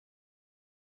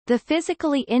The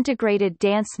physically integrated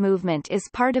dance movement is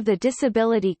part of the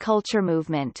disability culture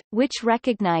movement, which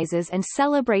recognizes and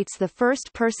celebrates the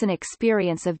first-person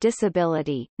experience of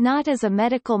disability, not as a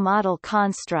medical model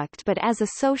construct but as a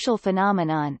social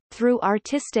phenomenon, through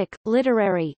artistic,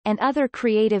 literary, and other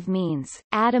creative means.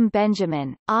 Adam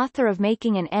Benjamin, author of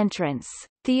Making an Entrance,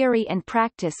 Theory and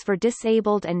Practice for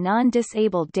Disabled and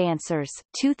Non-Disabled Dancers,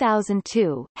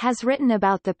 2002, has written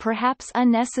about the perhaps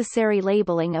unnecessary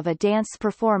labeling of a dance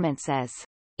performance as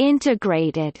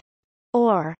integrated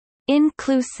or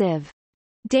inclusive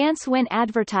dance when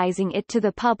advertising it to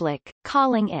the public,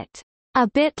 calling it a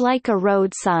bit like a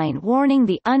road sign warning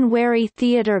the unwary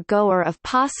theater-goer of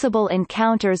possible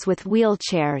encounters with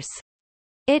wheelchairs.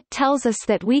 It tells us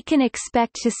that we can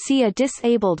expect to see a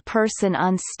disabled person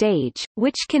on stage,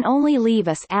 which can only leave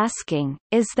us asking,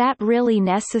 is that really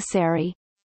necessary?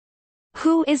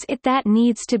 Who is it that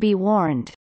needs to be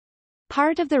warned?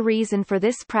 Part of the reason for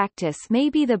this practice may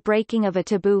be the breaking of a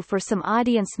taboo for some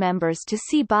audience members to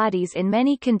see bodies in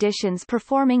many conditions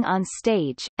performing on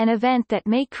stage, an event that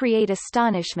may create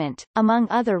astonishment, among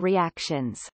other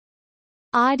reactions.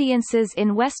 Audiences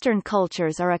in Western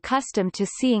cultures are accustomed to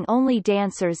seeing only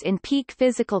dancers in peak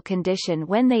physical condition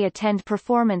when they attend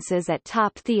performances at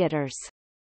top theaters.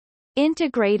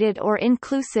 Integrated or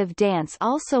inclusive dance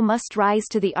also must rise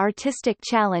to the artistic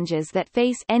challenges that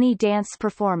face any dance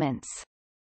performance.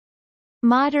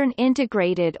 Modern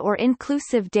integrated or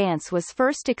inclusive dance was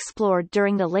first explored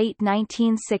during the late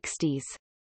 1960s.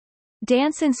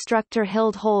 Dance instructor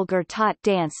Hilde Holger taught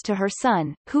dance to her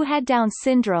son, who had Down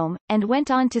syndrome, and went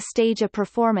on to stage a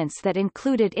performance that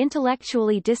included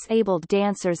intellectually disabled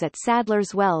dancers at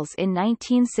Sadler's Wells in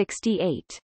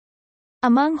 1968.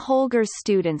 Among Holger's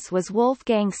students was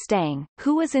Wolfgang Stang,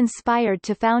 who was inspired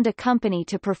to found a company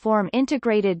to perform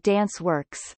integrated dance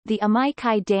works, the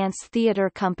Amici Dance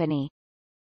Theatre Company.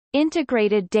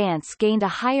 Integrated dance gained a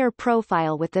higher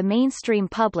profile with the mainstream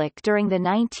public during the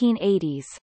 1980s.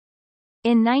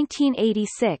 In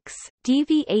 1986,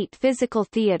 DV8 Physical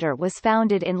Theatre was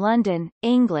founded in London,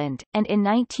 England, and in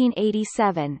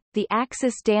 1987, the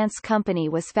Axis Dance Company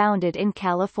was founded in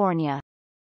California.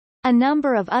 A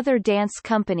number of other dance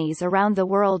companies around the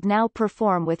world now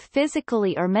perform with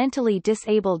physically or mentally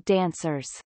disabled dancers.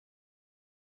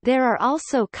 There are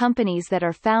also companies that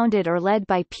are founded or led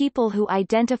by people who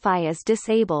identify as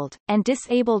disabled, and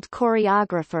disabled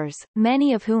choreographers,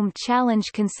 many of whom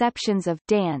challenge conceptions of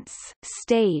dance,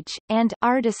 stage, and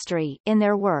artistry in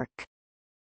their work.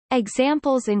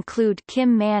 Examples include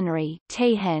Kim Manry,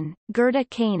 Tahan, Gerda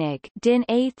Koenig, Din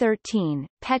A13,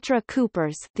 Petra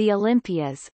Coopers, The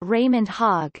Olympias, Raymond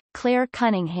Hogg, Claire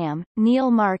Cunningham,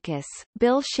 Neil Marcus,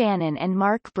 Bill Shannon and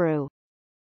Mark Brew.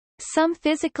 Some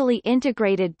physically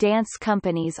integrated dance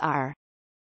companies are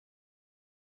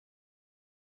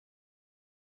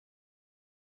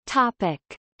Topic: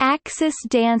 Axis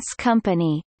Dance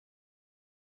Company.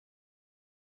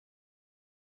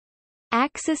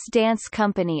 Axis Dance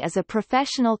Company is a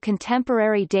professional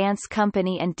contemporary dance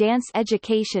company and dance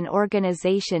education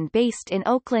organization based in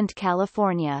Oakland,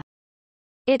 California.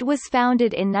 It was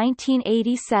founded in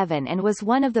 1987 and was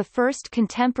one of the first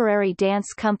contemporary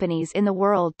dance companies in the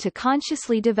world to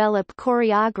consciously develop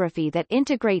choreography that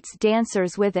integrates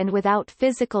dancers with and without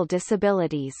physical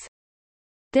disabilities.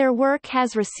 Their work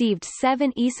has received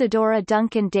 7 Isadora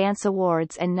Duncan Dance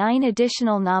Awards and 9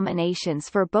 additional nominations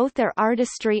for both their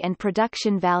artistry and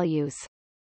production values.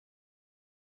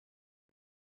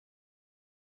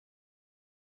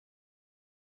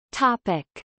 Topic: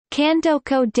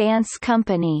 Candoco Dance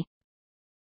Company.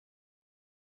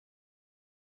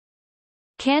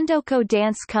 Candoco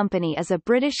Dance Company is a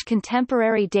British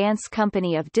contemporary dance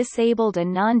company of disabled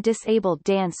and non-disabled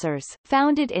dancers,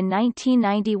 founded in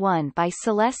 1991 by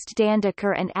Celeste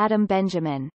Dandeker and Adam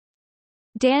Benjamin.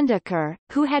 Dandeker,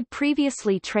 who had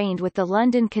previously trained with the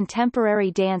London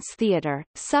Contemporary Dance Theatre,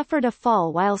 suffered a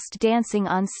fall whilst dancing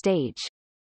on stage.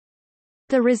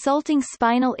 The resulting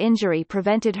spinal injury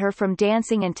prevented her from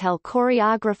dancing until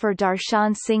choreographer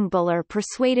Darshan Singh Buller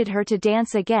persuaded her to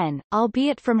dance again,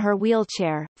 albeit from her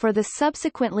wheelchair, for the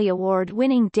subsequently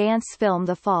award-winning dance film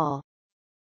The Fall.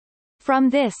 From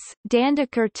this,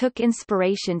 Dandeker took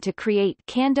inspiration to create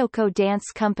Candoco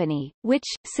Dance Company, which,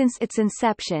 since its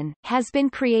inception, has been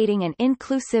creating an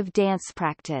inclusive dance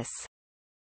practice.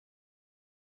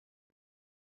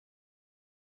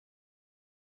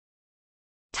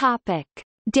 Topic: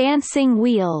 Dancing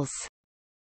Wheels.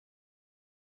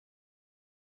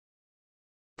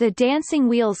 The Dancing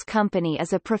Wheels Company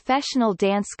is a professional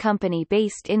dance company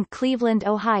based in Cleveland,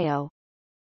 Ohio.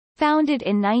 Founded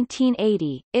in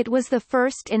 1980, it was the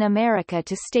first in America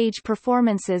to stage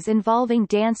performances involving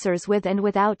dancers with and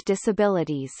without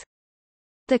disabilities.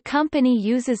 The company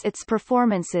uses its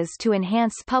performances to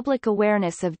enhance public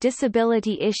awareness of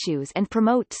disability issues and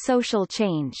promote social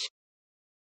change.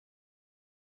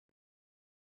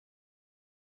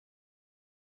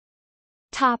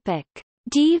 Topic: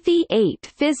 DV8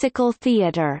 Physical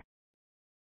Theatre.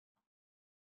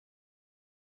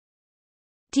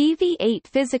 DV8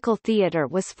 Physical Theatre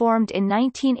was formed in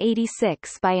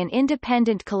 1986 by an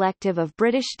independent collective of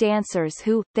British dancers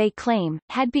who, they claim,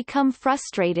 had become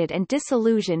frustrated and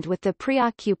disillusioned with the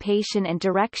preoccupation and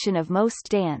direction of most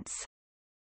dance.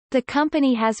 The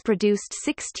company has produced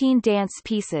 16 dance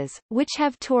pieces, which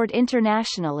have toured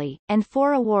internationally, and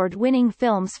 4 award-winning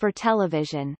films for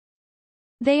television.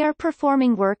 They are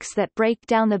performing works that break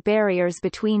down the barriers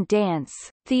between dance,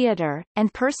 theater,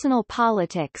 and personal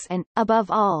politics and, above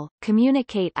all,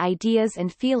 communicate ideas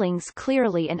and feelings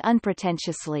clearly and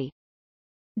unpretentiously.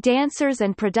 Dancers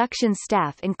and production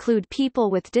staff include people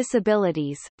with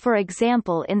disabilities, for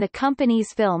example in the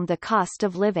company's film The Cost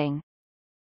of Living.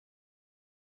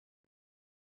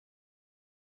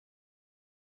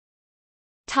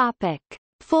 Topic: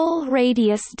 Full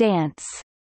Radius Dance.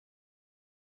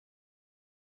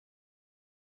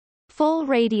 Full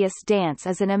Radius Dance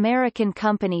is an American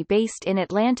company based in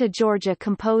Atlanta, Georgia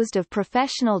composed of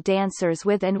professional dancers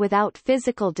with and without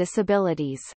physical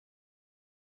disabilities.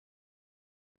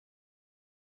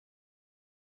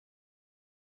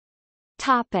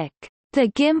 Topic: The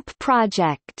GIMP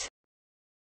Project.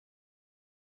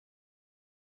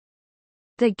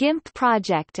 The GIMP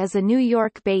Project is a New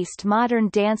York-based modern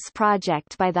dance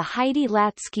project by the Heidi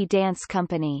Latsky Dance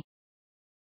Company.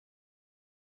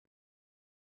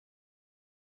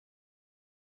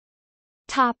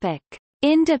 Topic: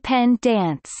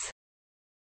 Indepen-dance.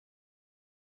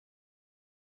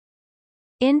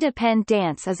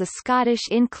 Indepen-dance is a Scottish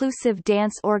inclusive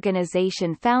dance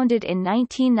organisation founded in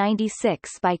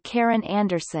 1996 by Karen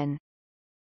Anderson.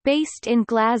 Based in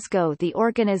Glasgow, the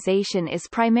organisation is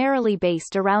primarily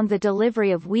based around the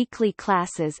delivery of weekly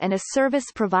classes and a service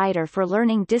provider for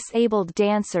learning disabled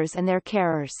dancers and their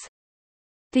carers.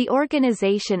 The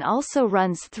organization also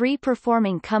runs 3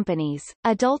 performing companies: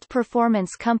 Adult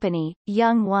Performance Company,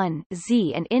 Young One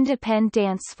Z and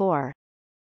Indepen-dance 4.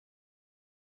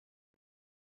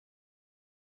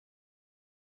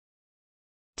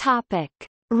 Topic: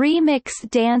 Remix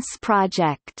Dance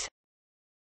Project.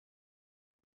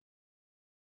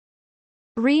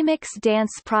 Remix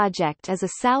Dance Project is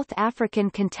a South African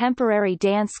contemporary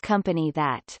dance company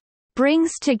that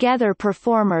brings together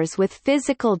performers with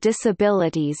physical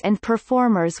disabilities and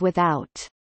performers without.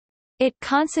 It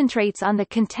concentrates on the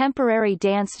contemporary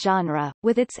dance genre,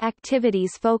 with its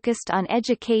activities focused on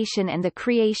education and the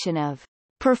creation of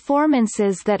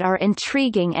performances that are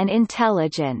intriguing and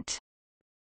intelligent.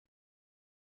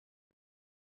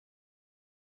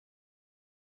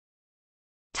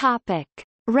 Topic: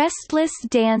 Restless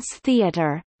Dance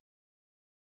Theatre.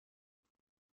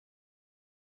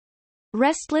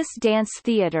 Restless Dance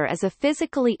Theatre is a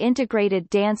physically integrated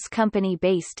dance company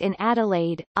based in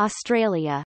Adelaide,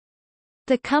 Australia.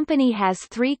 The company has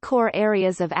 3 core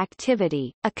areas of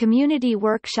activity: a community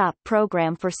workshop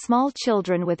program for small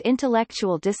children with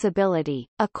intellectual disability,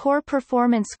 a core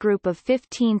performance group of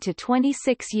 15 to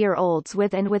 26-year-olds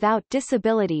with and without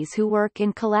disabilities who work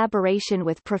in collaboration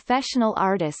with professional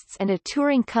artists, and a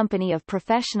touring company of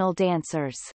professional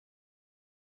dancers.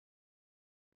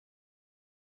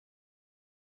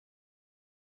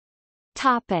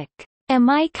 Topic: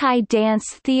 Amici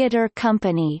Dance Theatre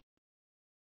Company.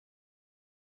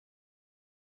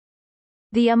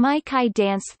 The Amici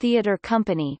Dance Theatre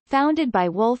Company, founded by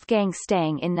Wolfgang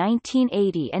Stang in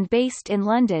 1980 and based in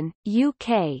London,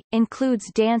 UK,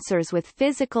 includes dancers with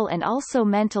physical and also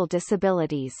mental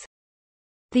disabilities.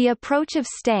 The approach of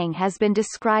Stang has been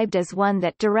described as one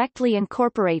that directly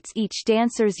incorporates each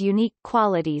dancer's unique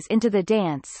qualities into the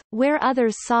dance. Where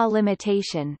others saw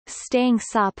limitation, Stang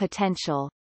saw potential.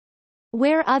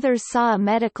 Where others saw a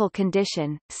medical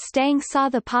condition, Stang saw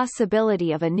the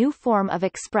possibility of a new form of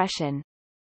expression.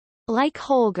 Like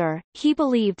Holger, he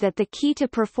believed that the key to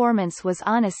performance was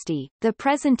honesty, the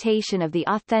presentation of the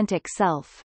authentic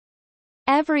self.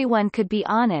 Everyone could be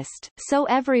honest, so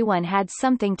everyone had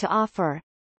something to offer.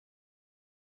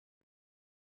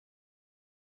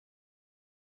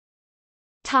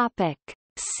 Topic: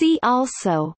 See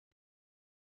also: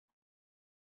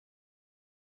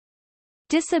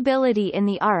 Disability in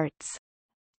the arts,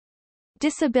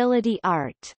 Disability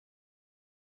art.